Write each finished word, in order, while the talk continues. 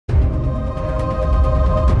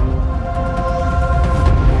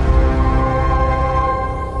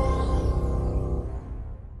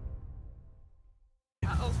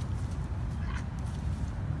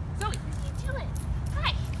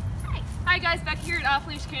back here at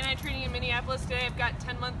Off-Leash Canine Training in Minneapolis. Today I've got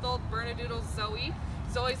 10-month-old Bernedoodle Zoey.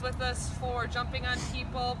 Zoey's with us for jumping on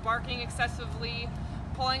people, barking excessively,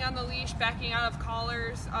 pulling on the leash, backing out of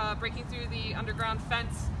collars, breaking through the underground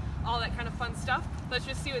fence, all that kind of fun stuff. Let's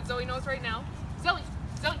just see what Zoey knows right now. Zoey,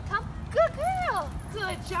 come. Good girl.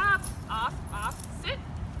 Good job. Off, sit.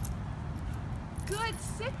 Good,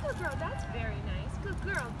 sit, good girl. That's very nice. Good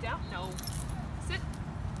girl. Down, no. Sit.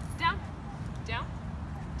 Down. Down.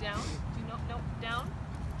 Down. Do you know? No. Down.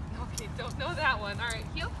 Okay, don't know that one. All right,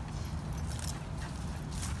 heel.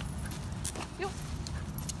 Heel.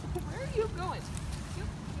 Where are you going? Heel.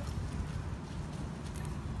 Heel.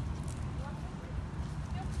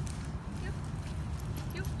 Heel. Heel.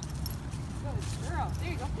 Heel. Good girl.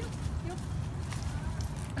 There you go. Heel. Heel.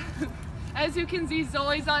 As you can see,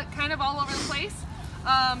 Zoey's kind of all over the place.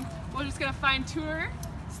 We're just gonna fine tune her.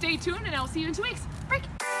 Stay tuned, and I'll see you in 2 weeks. Break.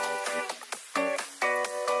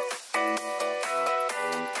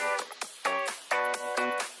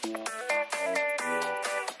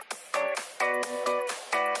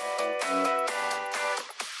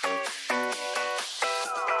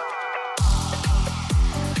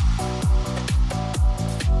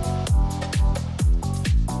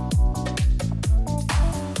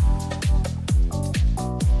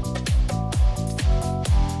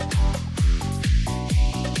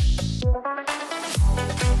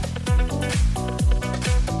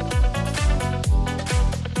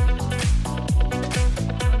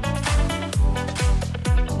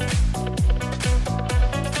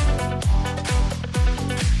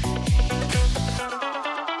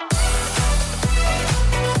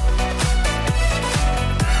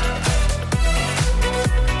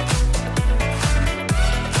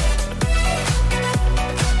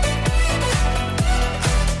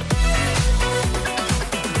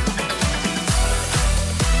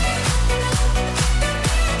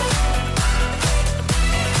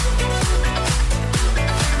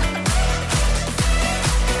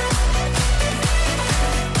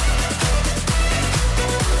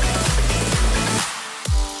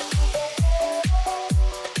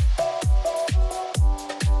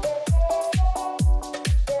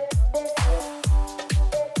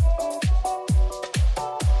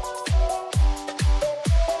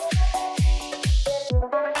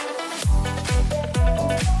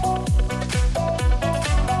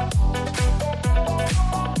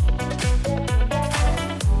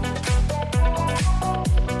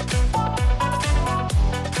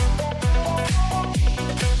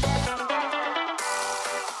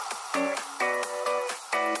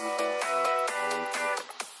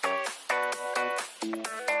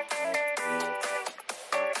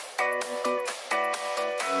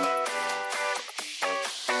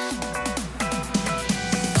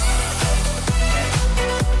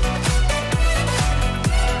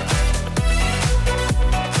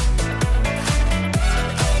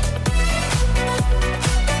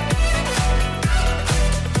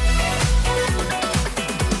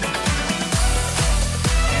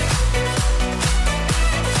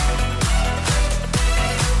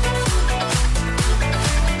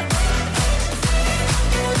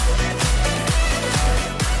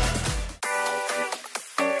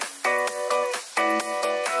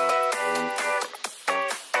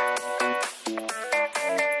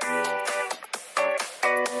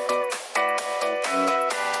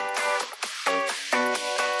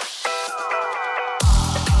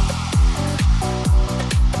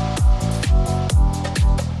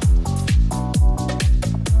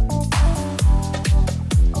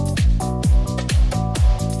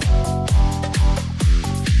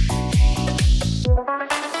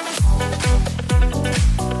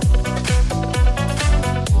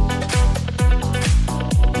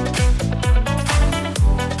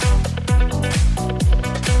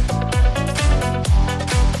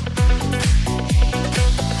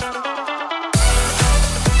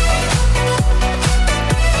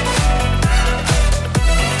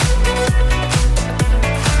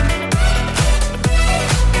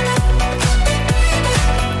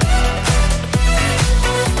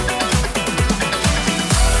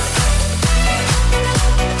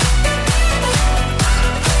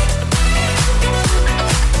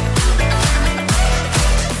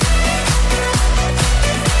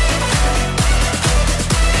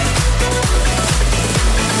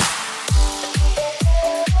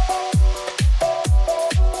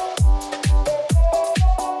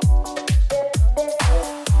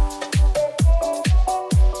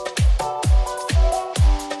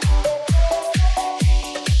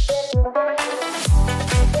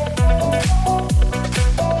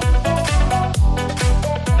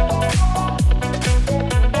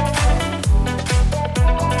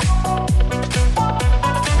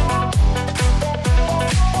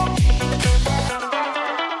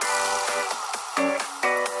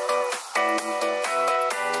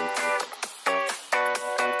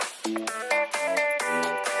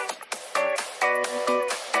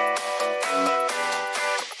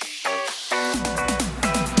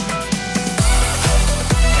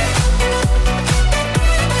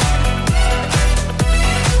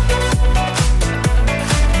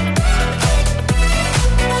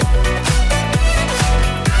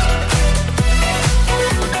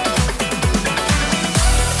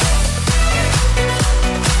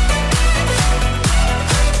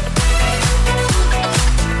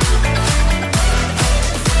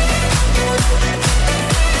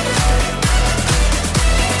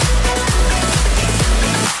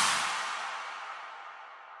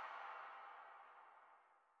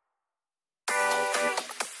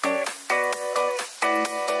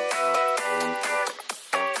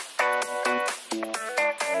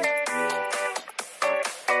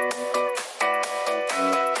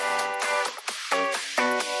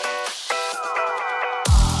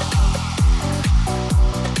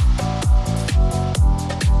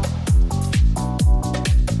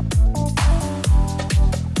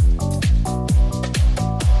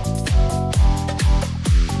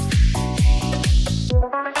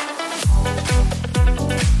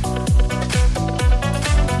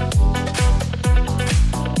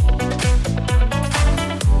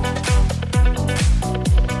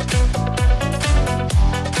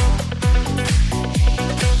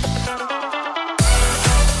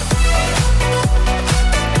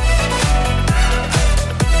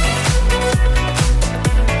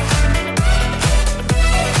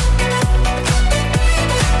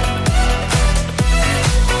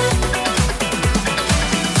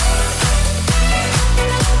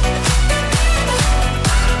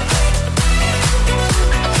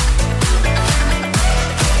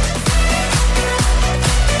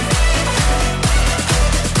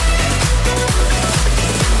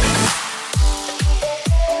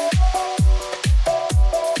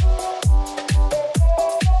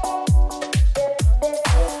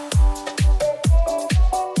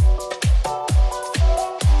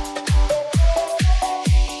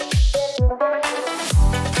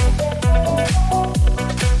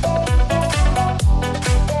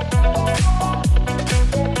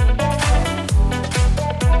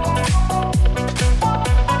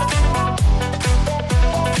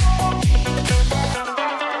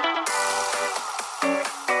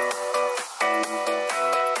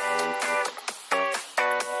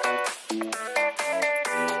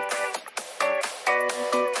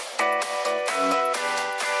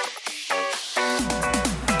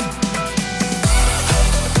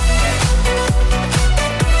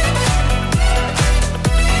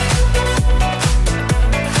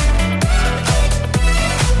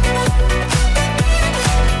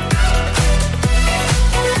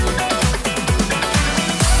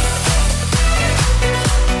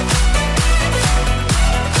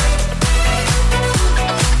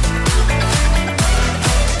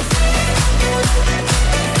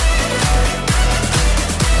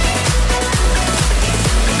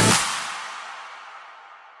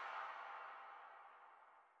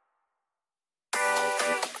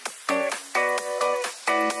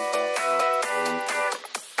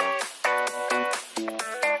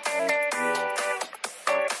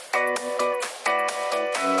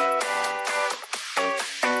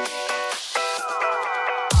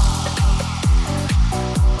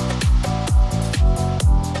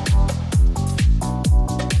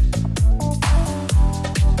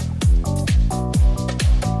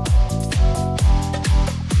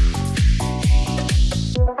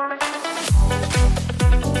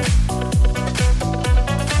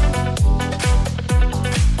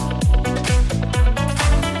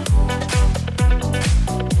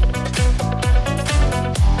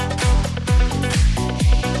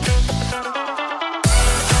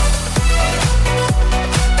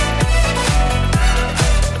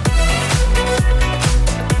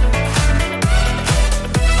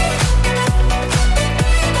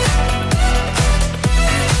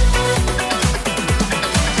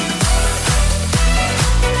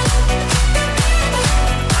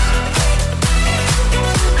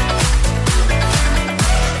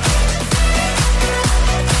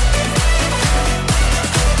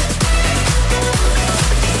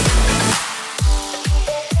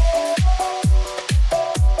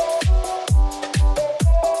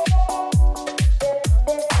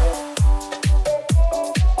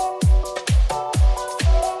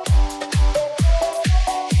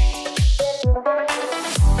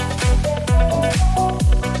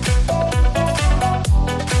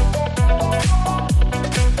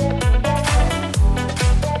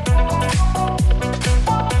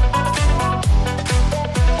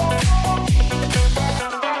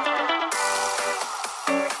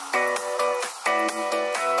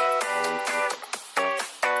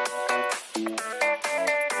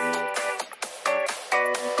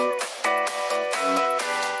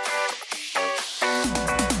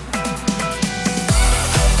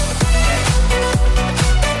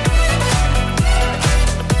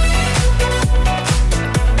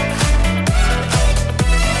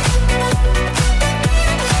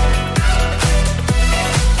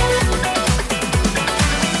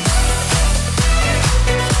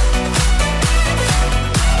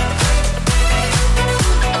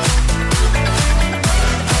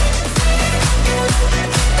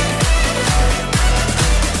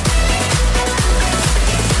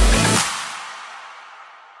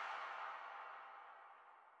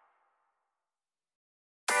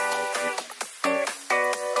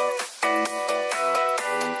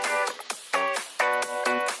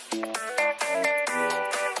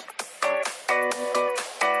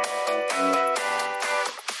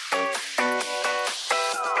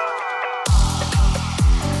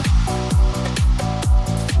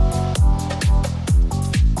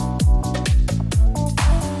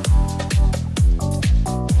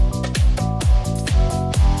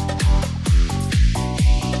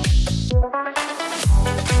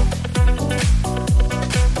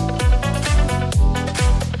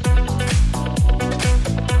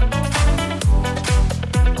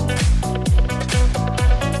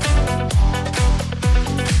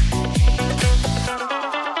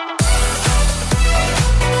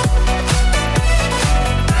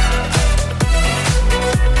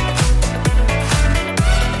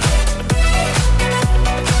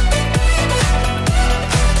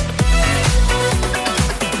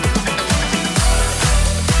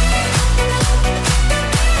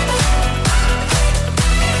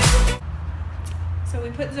 So we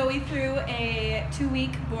put Zoey through a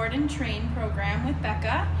 2-week board and train program with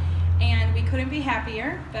Becca, and we couldn't be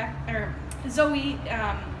happier. Zoey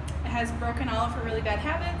has broken all of her really bad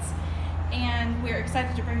habits, and we're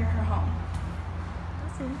excited to bring her home.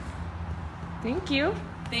 Awesome. Thank you.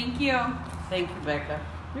 Thank you. Thank you, Becca.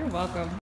 You're welcome.